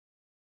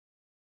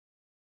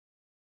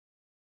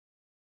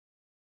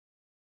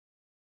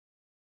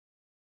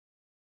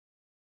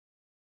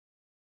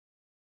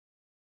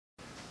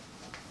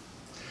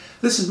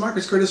This is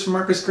Marcus Curtis from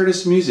Marcus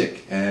Curtis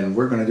Music, and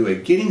we're going to do a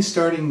getting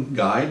starting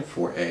guide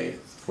for the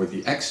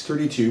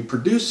X32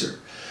 Producer.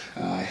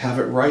 I have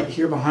it right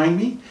here behind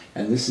me,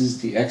 and this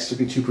is the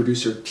X32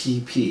 Producer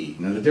TP.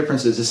 Now the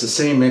difference is it's the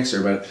same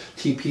mixer, but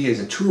TP is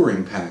a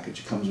touring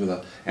package. It comes with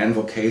an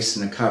anvil case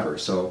and a cover.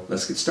 So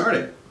let's get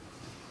started.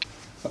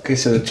 Okay,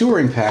 so the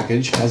touring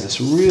package has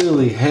this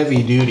really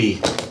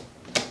heavy-duty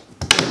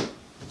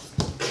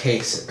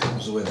case that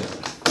comes with it.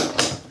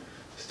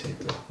 Let's take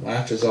the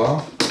latches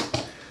off.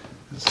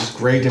 This is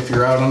great if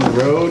you're out on the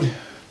road.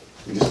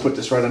 You just put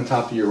this right on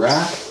top of your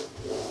rack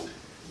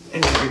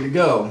and you're good to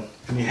go.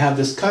 And you have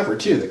this cover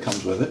too that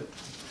comes with it.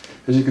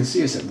 As you can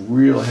see, it's a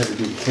real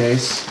heavy-duty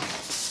case.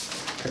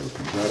 Cover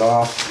comes right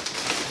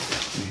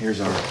off. And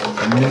here's our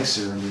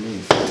mixer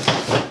underneath.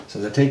 So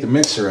to take the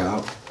mixer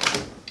out,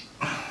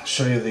 I'll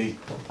show you the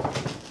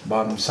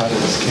bottom side of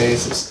this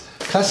case. It's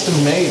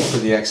custom made for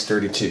the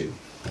X32.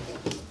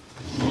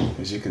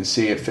 As you can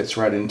see, it fits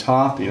right in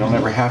top. You don't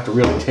ever have to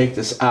really take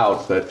this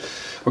out, but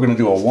we're going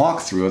to do a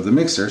walkthrough of the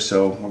mixer,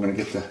 so we're going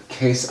to get the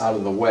case out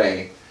of the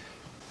way.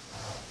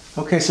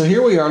 Okay, so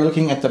here we are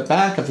looking at the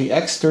back of the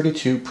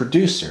X32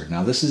 Producer.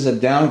 Now this is a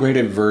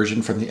downgraded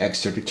version from the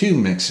X32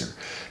 mixer.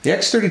 The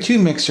X32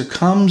 mixer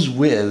comes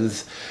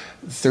with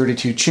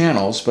 32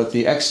 channels, but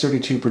the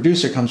X32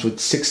 Producer comes with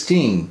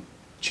 16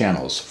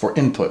 channels for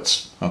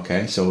inputs.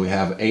 Okay, so we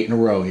have 8 in a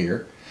row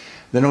here.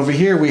 Then over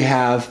here we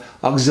have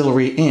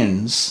auxiliary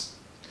ins.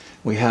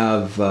 We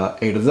have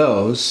 8 of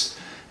those,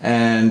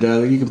 and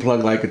you can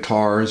plug like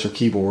guitars or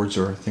keyboards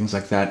or things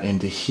like that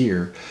into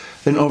here.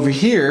 Then over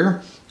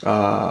here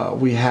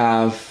we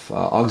have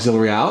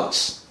auxiliary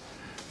outs.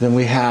 Then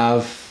we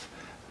have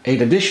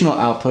 8 additional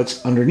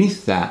outputs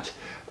underneath that.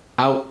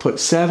 Output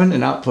 7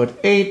 and output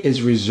 8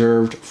 is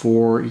reserved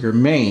for your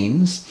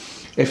mains.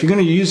 If you're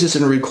going to use this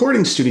in a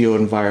recording studio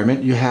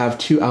environment, you have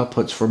 2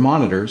 outputs for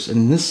monitors,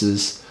 and this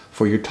is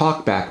for your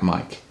talkback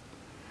mic.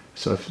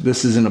 So if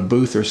this is in a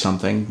booth or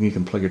something, you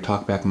can plug your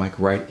talkback mic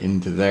right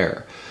into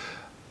there.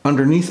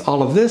 Underneath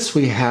all of this,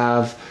 we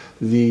have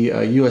the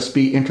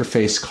USB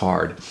interface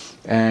card.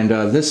 And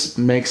this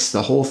makes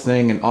the whole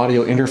thing an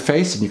audio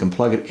interface, and you can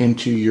plug it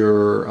into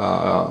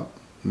your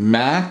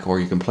Mac, or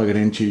you can plug it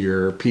into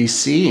your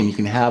PC, and you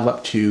can have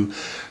up to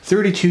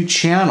 32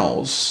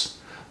 channels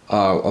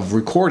of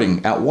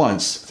recording at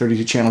once.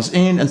 32 channels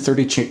in and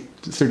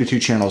 32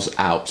 channels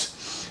out.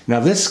 Now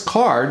this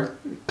card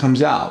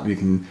comes out.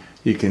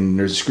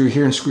 There's a screw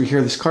here and screw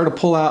here. This card will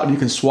pull out, and you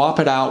can swap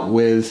it out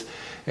with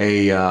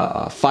a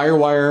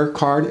Firewire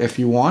card if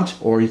you want,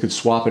 or you could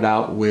swap it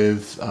out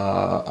with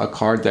a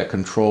card that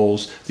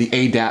controls the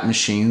ADAT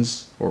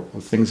machines or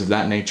things of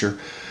that nature.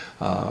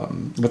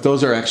 But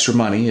those are extra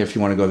money if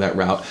you want to go that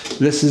route.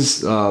 This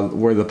is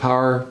where the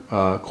power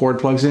cord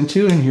plugs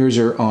into, and here's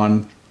your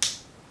on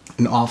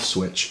and off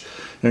switch.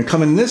 And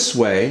coming this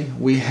way,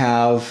 we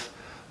have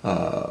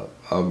a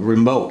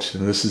remote,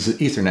 and this is the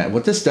Ethernet.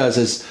 What this does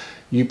is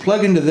you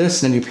plug into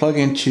this, and then you plug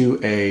into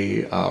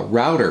a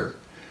router.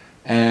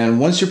 And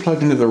once you're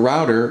plugged into the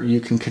router,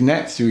 you can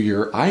connect through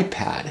your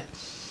iPad.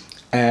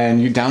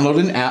 And you download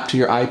an app to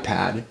your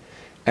iPad,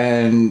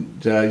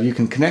 and you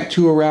can connect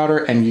to a router,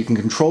 and you can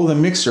control the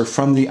mixer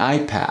from the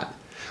iPad,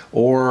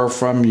 or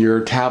from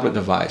your tablet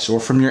device, or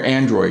from your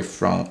Android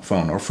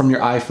phone, or from your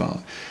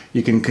iPhone.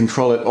 You can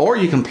control it, or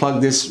you can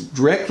plug this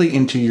directly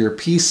into your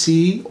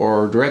PC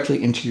or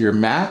directly into your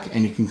Mac,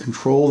 and you can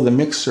control the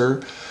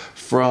mixer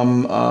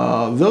from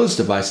those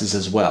devices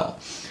as well.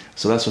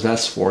 So that's what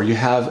that's for. You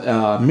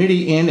have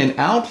MIDI in and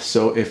out,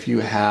 so if you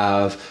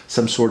have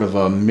some sort of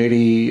a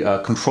MIDI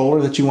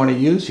controller that you want to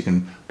use, you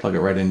can plug it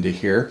right into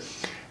here.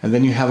 And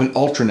then you have an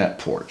alternate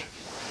port.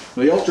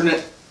 The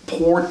alternate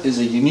port is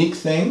a unique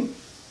thing.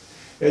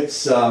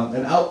 It's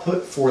an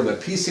output for the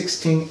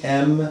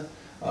P16M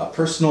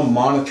personal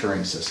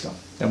monitoring system.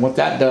 And what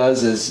that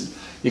does is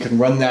you can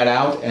run that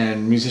out,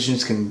 and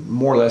musicians can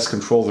more or less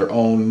control their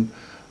own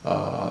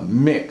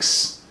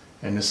mix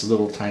in this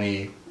little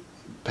tiny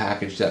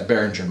package that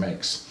Behringer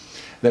makes.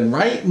 Then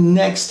right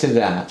next to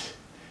that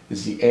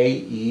is the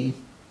AES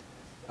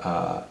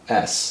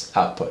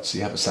output. So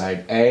you have a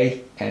side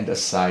A and a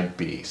side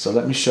B. So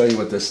let me show you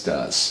what this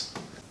does.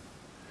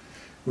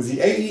 With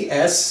the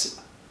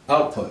AES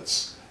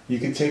outputs, you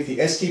can take the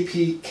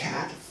SDP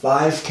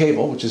Cat5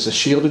 cable, which is a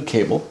shielded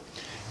cable,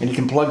 and you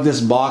can plug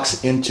this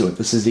box into it.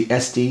 This is the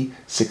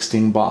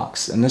SD16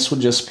 box, and this will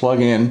just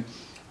plug in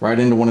right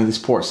into one of these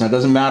ports. Now it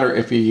doesn't matter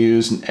if you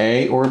use an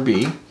A or a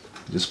B,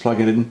 just plug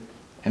it in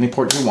any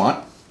port you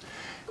want.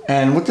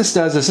 And what this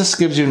does is this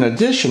gives you an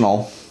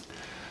additional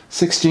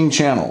 16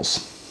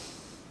 channels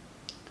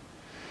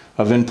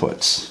of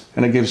inputs,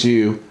 and it gives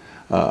you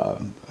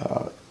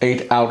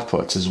 8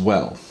 outputs as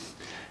well.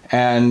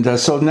 And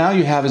so now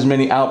you have as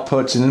many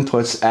outputs and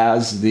inputs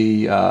as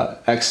the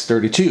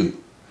X32.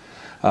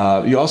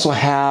 You also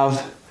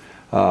have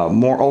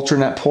more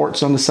alternate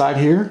ports on the side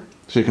here,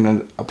 so you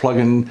can plug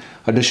in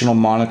additional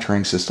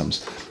monitoring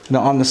systems.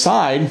 Now on the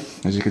side,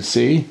 as you can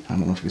see, I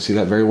don't know if you can see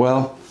that very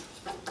well,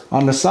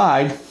 on the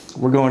side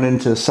we're going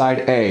into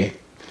side A.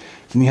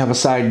 Then you have a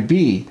side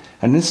B,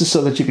 and this is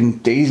so that you can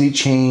daisy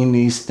chain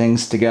these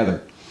things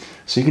together.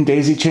 So you can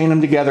daisy chain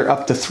them together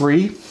up to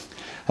 3.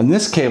 And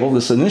this cable,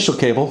 this initial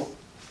cable,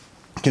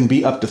 can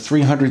be up to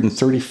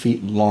 330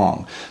 feet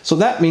long. So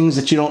that means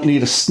that you don't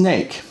need a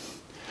snake.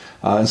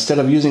 Instead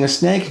of using a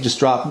snake, you just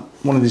drop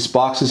one of these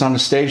boxes on the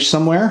stage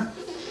somewhere,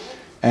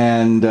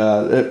 and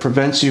it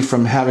prevents you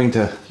from having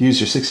to use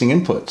your 16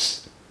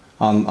 inputs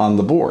on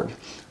the board.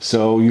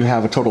 So you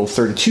have a total of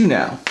 32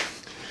 now.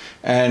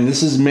 And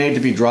this is made to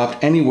be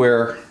dropped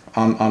anywhere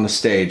on the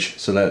stage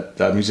so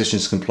that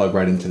musicians can plug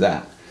right into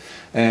that.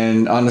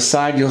 And on the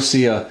side you'll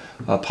see a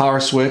power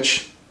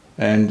switch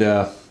and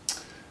a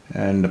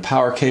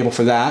power cable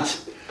for that.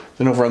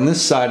 Then over on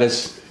this side,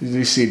 as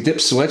you see, a dip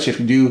switch. If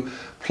you do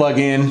plug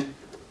in,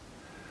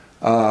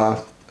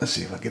 let's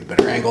see if I get a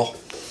better angle.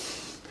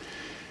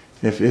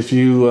 If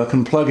you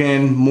can plug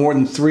in more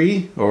than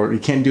 3, or you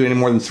can't do any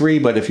more than 3,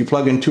 but if you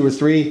plug in 2 or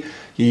 3,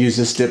 you use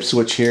this dip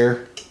switch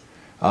here.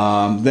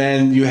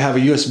 Then you have a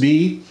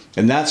USB,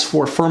 and that's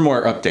for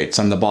firmware updates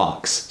on the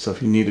box. So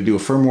if you need to do a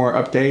firmware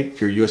update,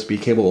 your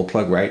USB cable will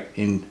plug right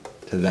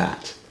into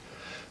that.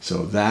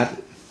 So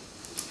that,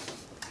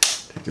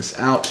 take this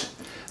out,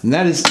 and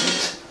that is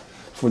it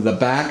for the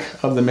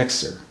back of the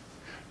mixer.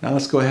 Now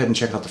let's go ahead and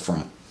check out the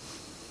front.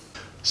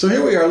 So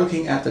here we are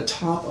looking at the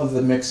top of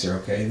the mixer,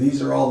 okay?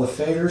 These are all the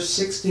faders,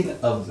 16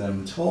 of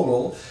them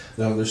total.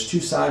 Now there's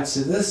 2 sides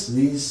to this.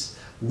 These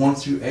 1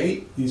 through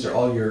 8, these are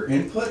all your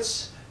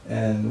inputs.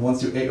 And 1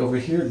 through 8 over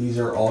here, these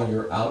are all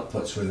your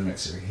outputs for the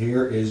mixer.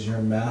 Here is your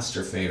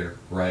master fader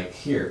right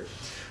here.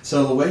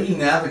 So the way you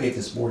navigate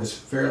this board is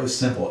fairly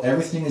simple.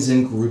 Everything is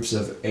in groups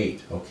of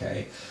 8,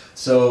 okay?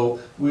 So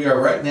we are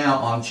right now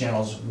on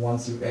channels 1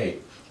 through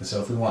 8. And so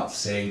if we want,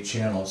 say,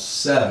 channel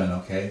 7,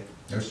 okay?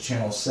 There's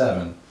channel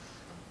 7.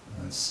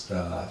 It's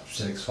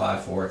 6,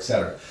 5, 4,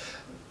 etc.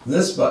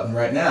 This button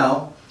right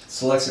now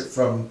selects it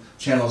from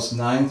channels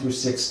 9 through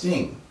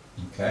 16.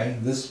 Okay,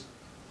 this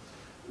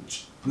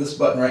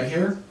button right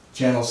here,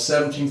 channels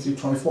 17 through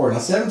 24. Now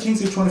 17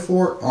 through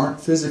 24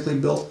 aren't physically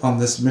built on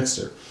this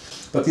mixer,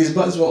 but these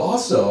buttons will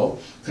also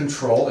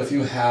control if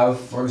you have,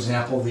 for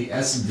example, the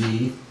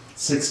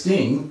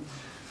SD16.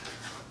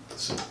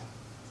 So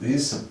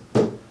these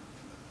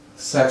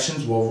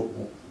sections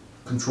will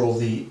control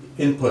the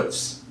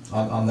inputs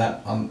on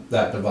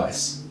that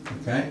device.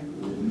 Okay,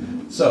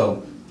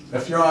 so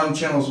if you're on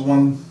channels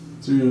 1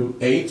 through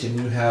 8 and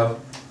you have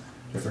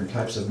different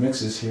types of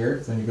mixes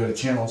here, then you go to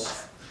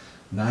channels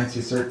 9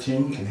 through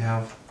 13. You can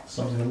have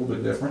something a little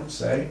bit different,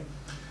 say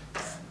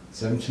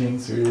 17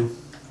 through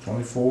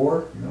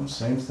 24, you know,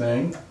 same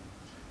thing,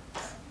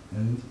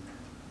 and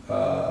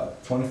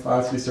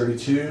 25 through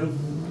 32,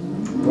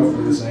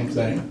 roughly the same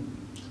thing.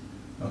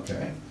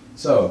 Okay,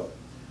 so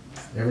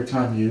every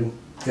time you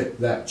hit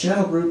that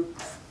channel group,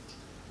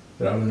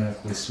 it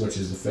automatically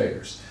switches the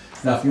faders.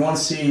 Now if you want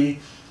to see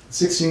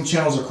 16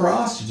 channels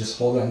across, you just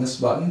hold on this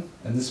button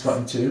and this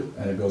button too,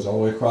 and it goes all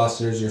the way across.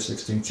 There's your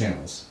 16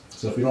 channels.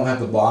 So if you don't have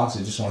the box,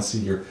 you just want to see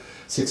your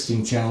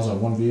 16 channels on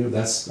one view,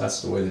 that's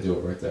the way to do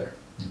it right there.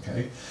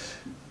 Okay.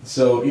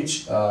 So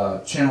each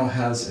channel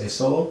has a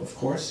solo, of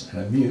course,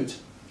 and a mute.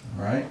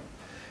 All right.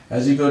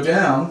 As you go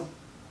down,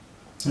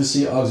 you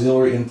see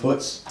auxiliary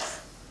inputs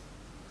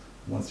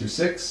 1 through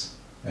 6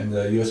 and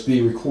the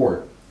USB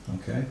record.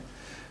 Okay.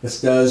 This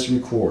does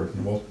record,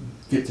 and we'll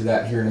get to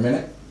that here in a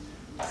minute.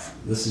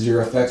 This is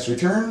your effects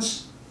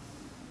returns.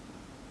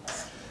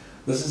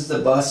 This is the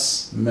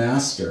bus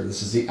master.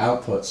 This is the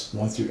outputs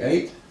 1 through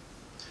 8.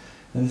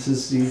 And this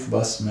is the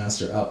bus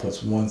master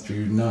outputs 1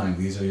 through 9.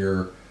 These are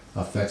your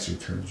effects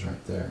returns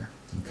right there.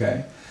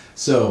 Okay?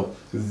 So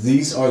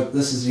this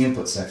is the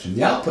input section.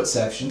 The output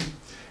section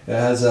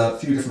has a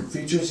few different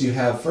features. You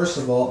have, first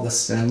of all, the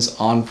sends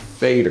on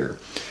fader.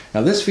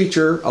 Now this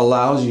feature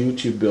allows you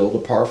to build a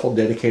powerful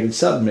dedicated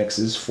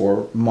submixes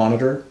for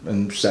monitor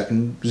and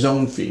second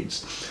zone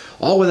feeds,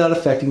 all without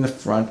affecting the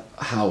front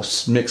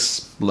house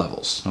mix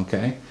levels.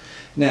 Okay.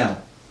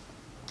 Now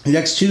the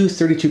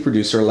X32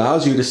 Producer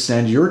allows you to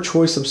send your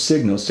choice of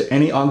signals to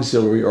any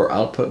auxiliary or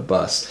output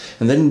bus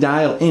and then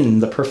dial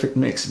in the perfect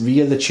mix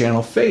via the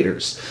channel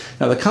faders.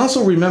 Now the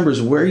console remembers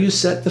where you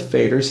set the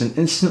faders and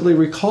instantly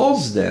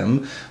recalls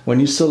them when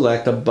you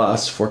select a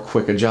bus for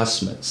quick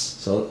adjustments.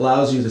 So it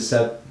allows you to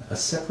set a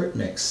separate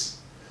mix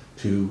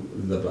to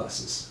the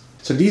buses.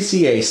 So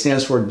DCA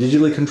stands for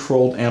Digitally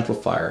Controlled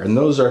Amplifier, and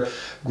those are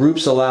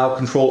groups allow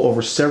control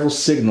over several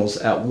signals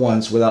at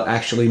once without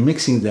actually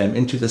mixing them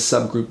into the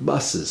subgroup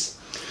buses.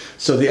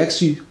 So the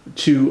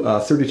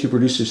X32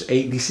 Producer's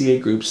 8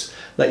 DCA groups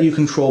let you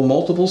control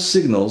multiple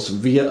signals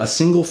via a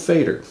single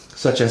fader,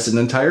 such as an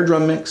entire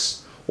drum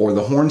mix, or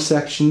the horn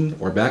section,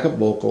 or backup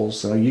vocals,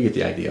 so you get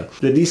the idea.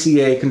 The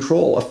DCA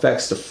control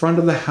affects the front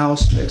of the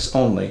house mix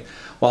only,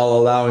 while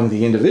allowing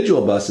the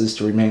individual buses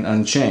to remain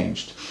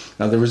unchanged.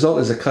 Now the result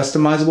is a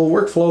customizable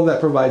workflow that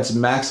provides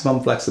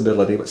maximum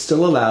flexibility but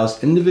still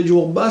allows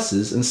individual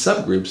buses and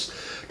subgroups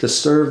to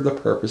serve the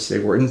purpose they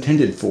were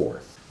intended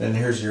for. Then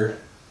here's your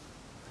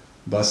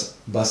bus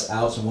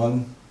outs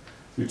 1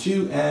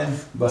 through 2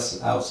 and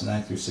bus outs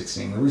 9 through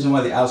 16. The reason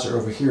why the outs are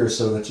over here is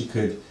so that you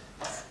could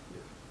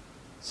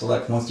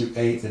select 1 through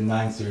 8 and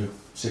 9 through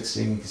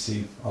 16. You can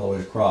see all the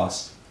way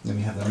across. Then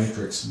you have the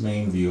matrix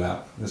main view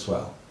out as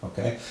well.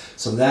 Okay,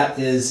 so that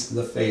is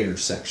the fader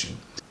section.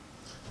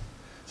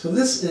 So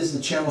this is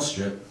the channel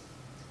strip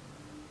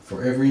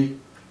for every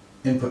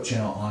input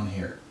channel on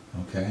here.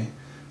 Okay,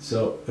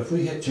 so if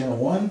we hit channel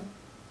 1,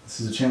 this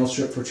is a channel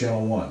strip for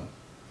channel 1.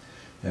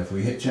 If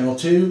we hit channel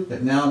 2,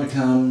 it now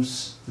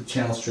becomes the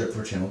channel strip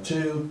for channel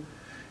 2,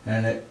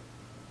 and at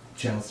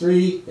channel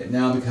 3, it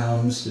now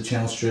becomes the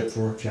channel strip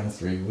for channel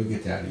 3,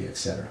 widget daddy,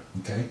 etc.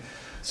 Okay,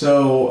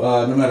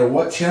 so no matter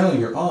what channel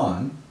you're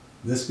on,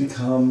 this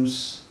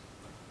becomes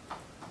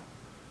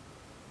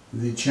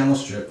the channel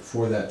strip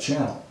for that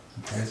channel.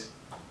 Okay,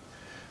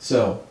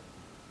 so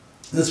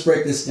let's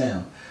break this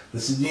down.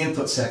 This is the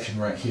input section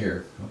right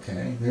here.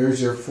 Okay, there's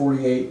your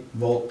 48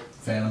 volt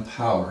phantom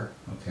power.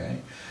 Okay,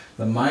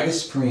 the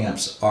Midas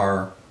preamps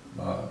are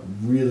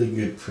really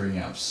good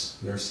preamps.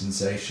 They're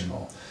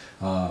sensational.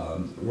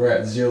 We're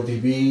at 0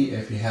 dB.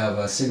 If you have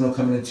a signal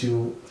coming in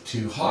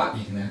too hot,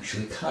 you can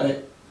actually cut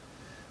it.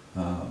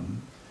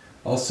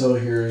 Also,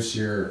 here's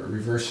your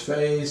reverse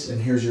phase,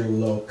 and here's your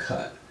low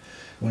cut.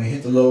 When you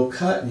hit the low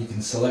cut, you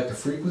can select a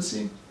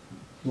frequency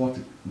you want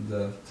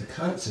to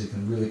cut, so you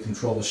can really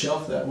control the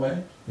shelf that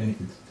way.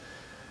 And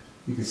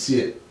you can see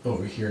it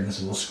over here in this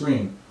little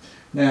screen.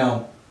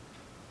 Now,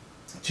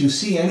 to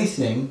see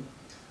anything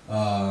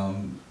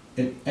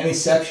in any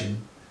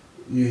section,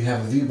 you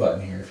have a view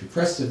button here. If you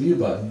press the view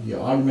button, you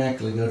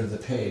automatically go to the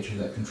page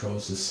that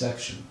controls this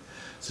section.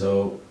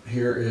 So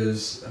here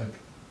is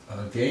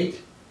a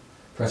gate.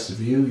 Press the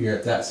view, you're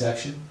at that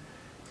section.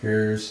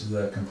 Here's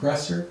the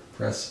compressor.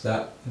 Press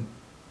the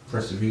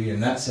view in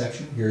that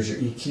section. Here's your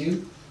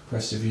EQ.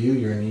 Press the view,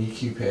 you're in the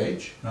EQ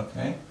page.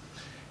 Okay.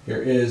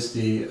 Here is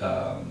the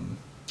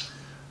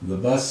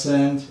bus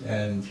send,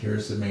 and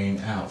here's the main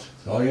out.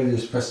 So all you gotta do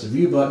is press the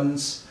view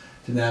buttons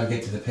to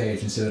navigate to the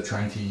page instead of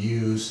trying to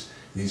use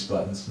these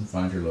buttons and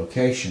find your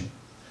location.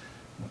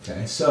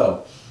 Okay,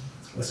 so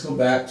let's go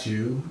back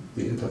to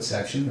the input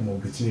section and we'll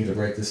continue to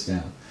break this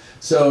down.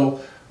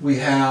 So we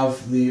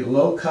have the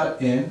low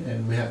cut in,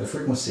 and we have the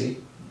frequency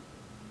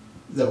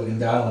that we can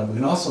dial in. We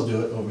can also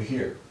do it over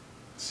here.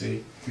 See,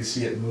 you can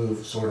see it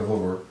move sort of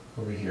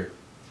over here.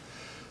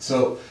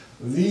 So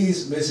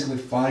these basically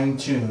fine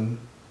tune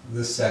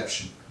this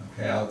section.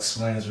 Okay, I'll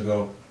explain as we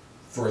go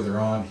further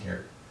on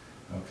here.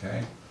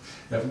 Okay,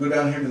 now if we go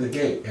down here to the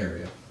gate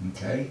area,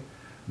 okay,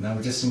 now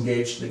we just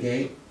engage the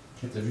gate,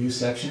 hit the view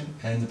section,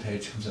 and the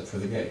page comes up for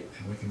the gate.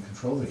 And we can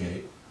control the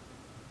gate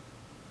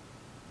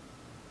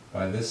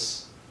by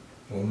this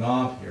little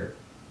knob here,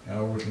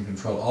 or we can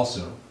control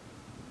also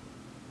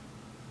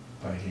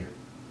by here.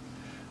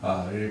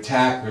 Your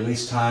attack,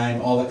 release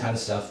time, all that kind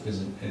of stuff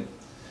is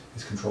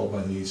controlled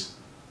by these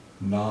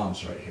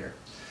knobs right here.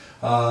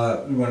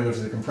 We want to go to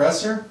the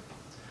compressor.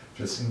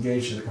 Just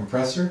engage the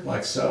compressor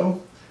like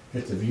so.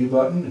 Hit the view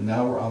button, and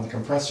now we're on the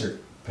compressor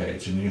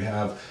page. And you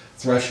have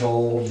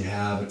threshold, you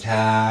have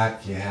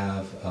attack, you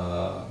have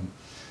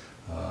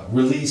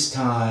release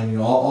time. You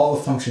know, all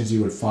the functions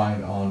you would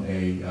find on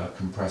a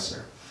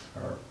compressor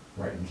are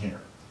right in here.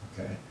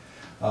 Okay.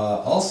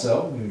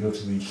 Also, we're going to go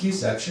to the EQ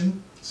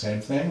section.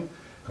 Same thing.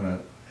 Going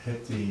to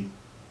hit the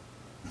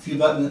view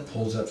button that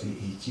pulls up the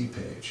EQ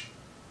page.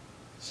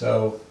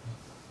 So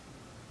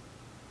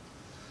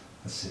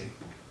let's see.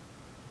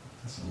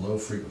 That's a low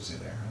frequency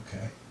there.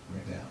 Okay,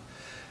 right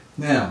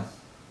down.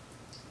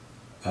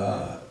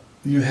 Now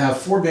you have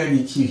 4-band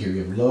EQ here.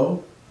 You have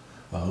low,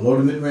 low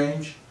to mid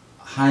range,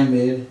 high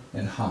mid,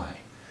 and high.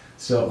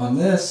 So on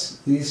this,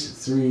 these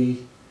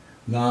 3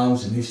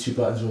 knobs and these 2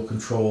 buttons will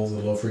control the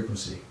low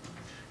frequency.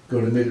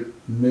 Go to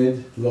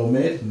mid, low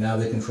mid. Now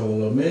they control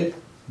the low mid.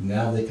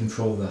 Now they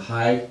control the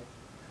high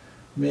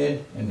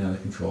mid, and now they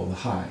control the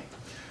high.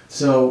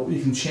 So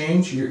you can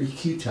change your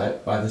EQ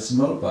type by this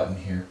mode button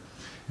here.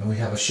 And we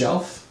have a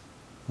shelf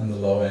on the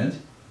low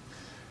end,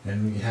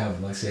 and we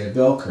have, like say, a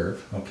bell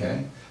curve.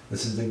 Okay,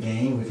 this is the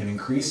gain. We can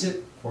increase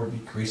it or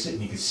decrease it,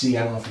 and you can see,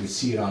 I don't know if you can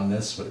see it on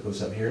this, but it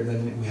goes up here. And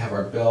then we have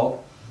our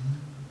bell.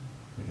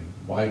 We can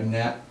widen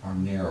that or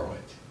narrow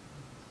it.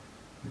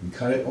 We can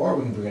cut it or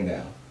we can bring it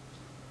down.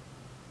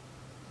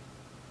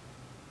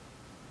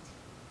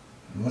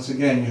 And once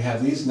again, you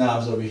have these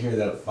knobs over here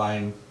that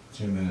fine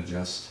tune and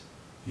adjust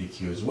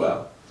EQ as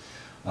well.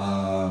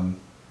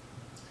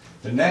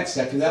 The next,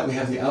 after that, we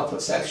have the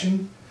output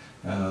section.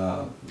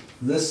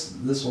 This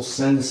will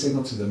send a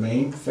signal to the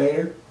main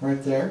fader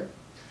right there.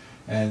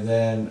 And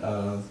then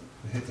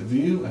we hit the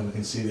view and we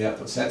can see the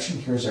output section.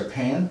 Here's our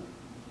pan,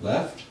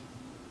 left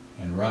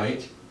and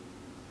right.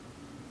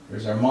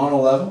 Here's our mono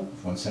level.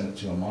 If you want to send it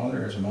to a monitor,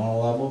 here's a mono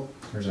level.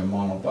 Here's our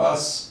mono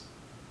bus.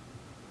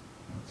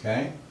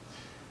 Okay.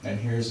 And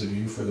here's the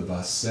view for the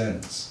bus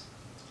sends.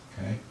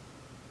 Okay.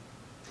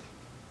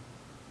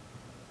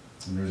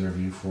 And there's our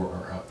view for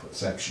our output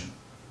section.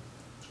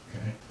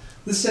 Okay.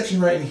 This section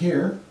right in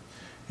here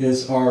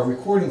is our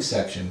recording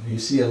section. You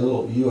see a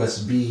little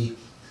USB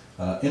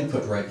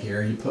input right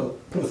here. You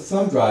put a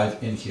thumb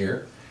drive in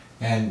here,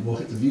 and we'll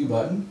hit the view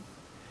button,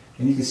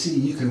 and you can see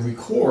you can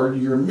record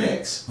your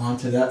mix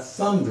onto that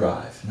thumb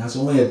drive. And that's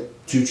only a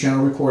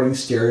 2-channel recording,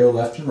 stereo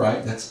left and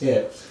right. That's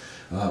it.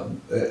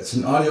 It's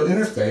an audio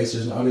interface.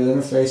 There's an audio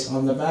interface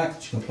on the back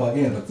that you can plug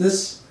in, but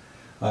this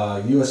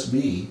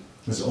USB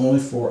is only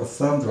for a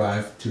thumb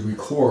drive to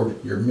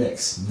record your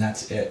mix, and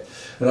that's it.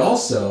 It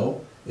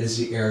also is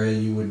the area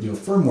you would do a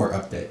firmware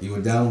update. You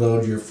would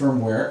download your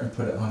firmware and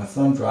put it on a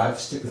thumb drive,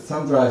 stick the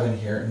thumb drive in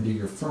here, and do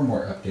your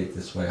firmware update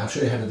this way. I'll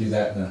show you how to do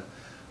that in a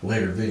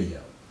later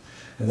video.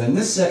 And then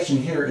this section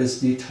here is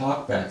the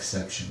talkback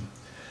section.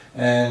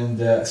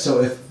 And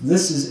so if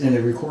this is in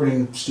a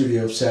recording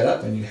studio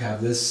setup and you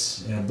have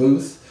this in a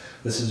booth,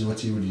 this is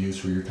what you would use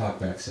for your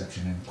talkback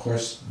section. And of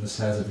course, this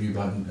has a view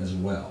button as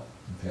well.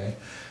 Okay.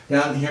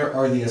 Down here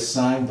are the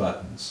assign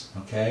buttons.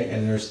 Okay,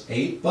 and there's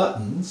 8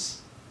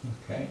 buttons.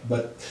 Okay,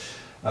 but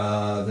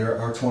there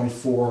are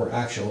 24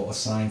 actual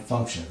assign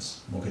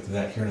functions. We'll get to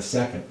that here in a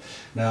second.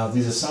 Now,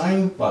 these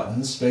assign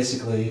buttons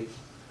basically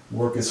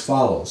work as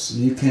follows.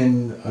 You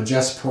can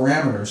adjust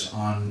parameters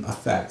on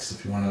effects.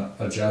 If you want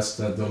to adjust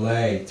the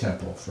delay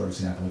tempo, for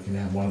example, you can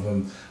have one of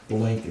them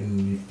blink and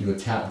you can do a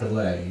tap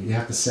delay. You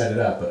have to set it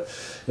up, but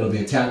it'll be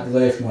a tap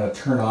delay if you want to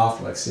turn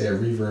off, like say, a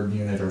reverb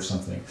unit or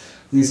something.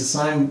 These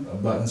assign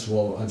buttons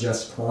will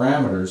adjust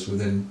parameters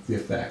within the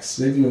effects.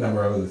 They do a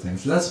number of other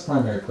things, so that's the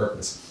primary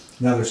purpose.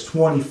 Now there's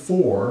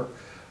 24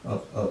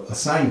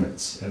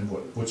 assignments, and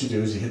what you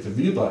do is you hit the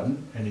view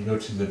button and you go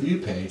to the view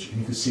page, and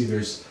you can see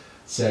there's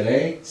set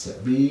A,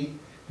 set B,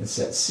 and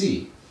set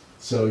C.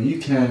 So you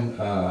can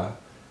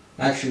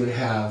actually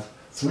have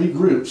 3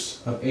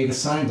 groups of 8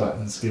 assign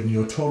buttons, giving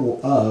you a total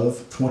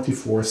of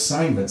 24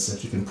 assignments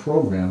that you can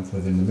program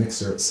within the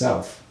mixer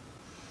itself.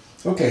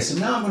 Okay, so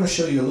now I'm going to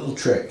show you a little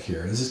trick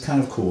here. This is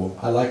kind of cool.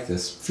 I like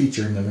this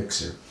feature in the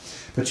mixer.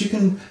 But you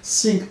can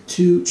sync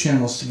 2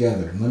 channels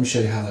together, and let me show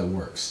you how that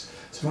works.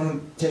 So I'm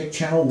going to take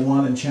channel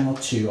 1 and channel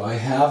 2. I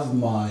have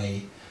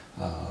my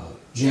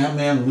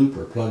Jamman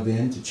looper plugged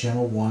in to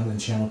channel 1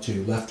 and channel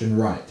 2, left and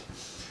right.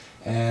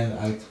 And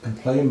I can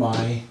play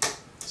my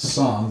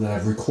song that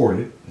I've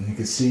recorded, and you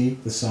can see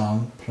the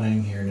song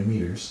playing here in the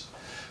meters.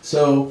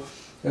 So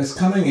as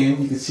coming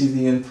in, you can see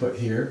the input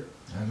here.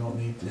 I don't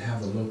need to have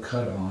the low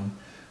cut on,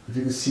 but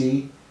you can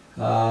see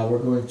we're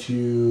going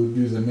to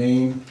do the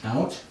main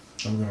out.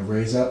 I'm going to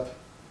raise up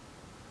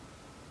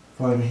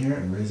volume here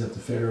and raise up the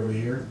fader over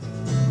here.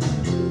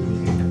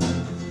 You can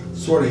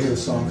sort of hear the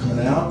song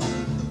coming out.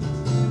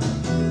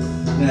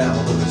 Now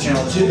we'll go to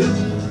channel 2,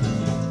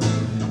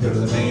 go to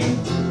the main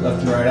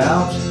left and right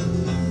out,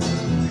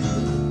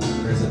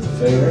 raise up the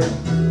fader.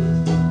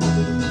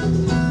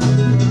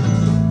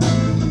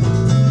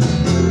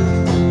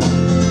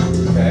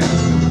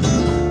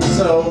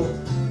 So,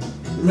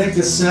 to make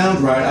this sound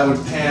right, I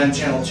would pan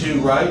channel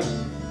 2 right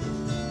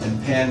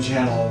and pan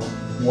channel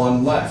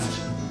 1 left.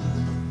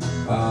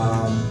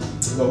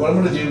 But what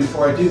I'm going to do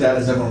before I do that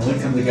is I'm going to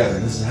link them together.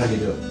 This is how you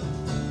do it.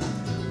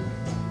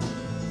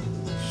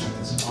 Shut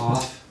this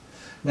off.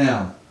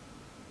 Now,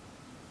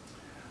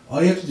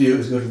 all you have to do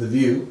is go to the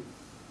view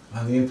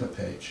on the input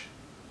page.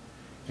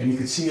 And you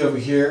can see over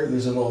here,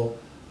 there's a little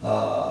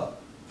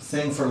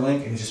thing for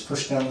link, and you just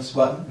push down this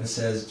button. It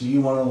says, do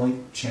you want to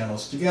link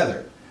channels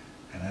together?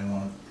 And I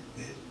want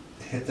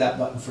to hit that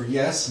button for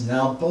yes.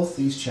 Now both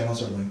these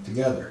channels are linked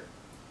together.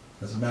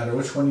 Doesn't matter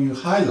which one you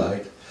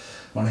highlight.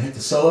 When I hit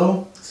the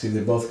solo, see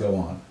they both go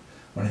on.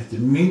 When I hit the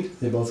mute,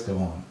 they both go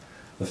on.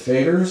 The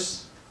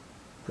faders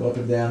go up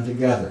and down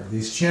together.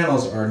 These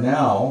channels are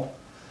now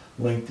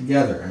linked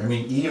together. I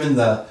mean, even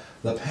the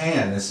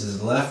pan, this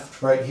is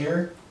left right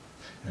here,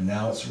 and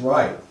now it's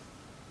right.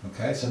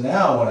 Okay, so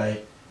now when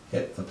I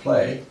hit the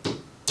play,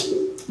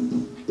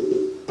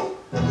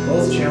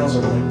 both channels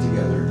are linked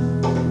together.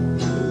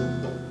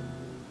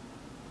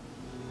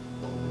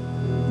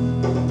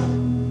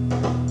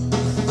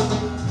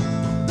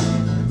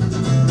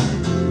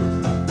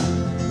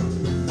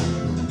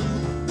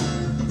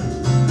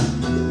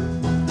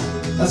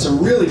 That's a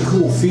really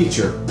cool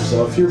feature.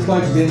 So if you're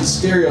plugged in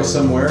stereo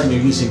somewhere and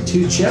you're using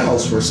 2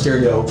 channels for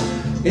stereo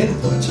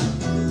input,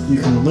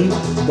 you can link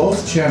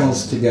both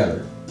channels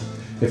together.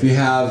 If you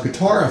have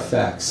guitar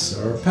effects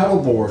or pedal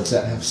boards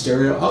that have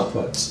stereo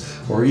outputs,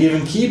 or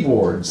even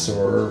keyboards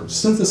or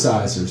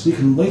synthesizers, you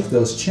can link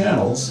those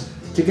channels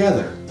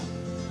together.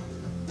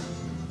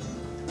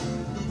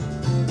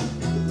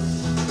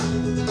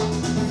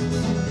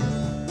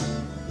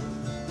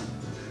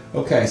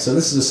 Okay, so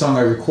this is a song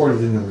I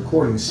recorded in the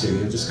recording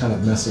studio, just kind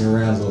of messing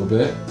around a little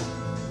bit.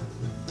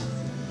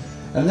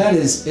 And that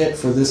is it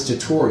for this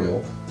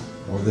tutorial,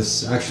 or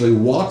this actually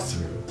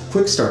walkthrough,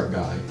 quick start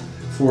guide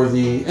for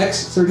the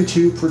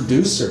X32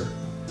 Producer.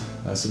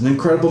 It's an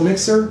incredible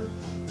mixer.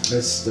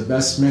 It's the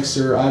best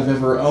mixer I've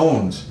ever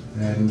owned,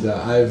 and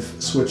I've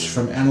switched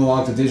from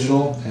analog to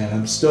digital, and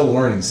I'm still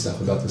learning stuff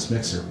about this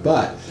mixer.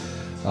 But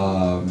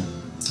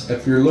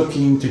if you're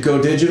looking to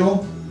go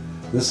digital,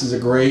 this is a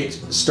great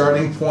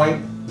starting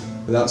point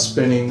without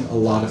spending a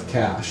lot of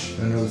cash.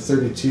 I know the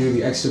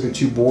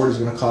X32 board is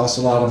going to cost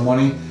a lot of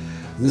money.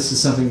 This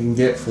is something you can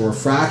get for a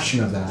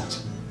fraction of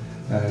that.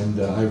 And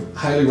I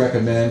highly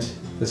recommend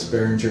this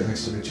Behringer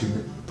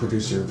X32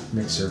 Producer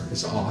mixer.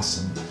 It's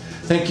awesome.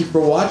 Thank you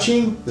for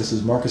watching. This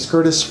is Marcus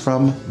Curtis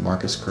from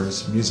Marcus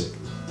Curtis Music.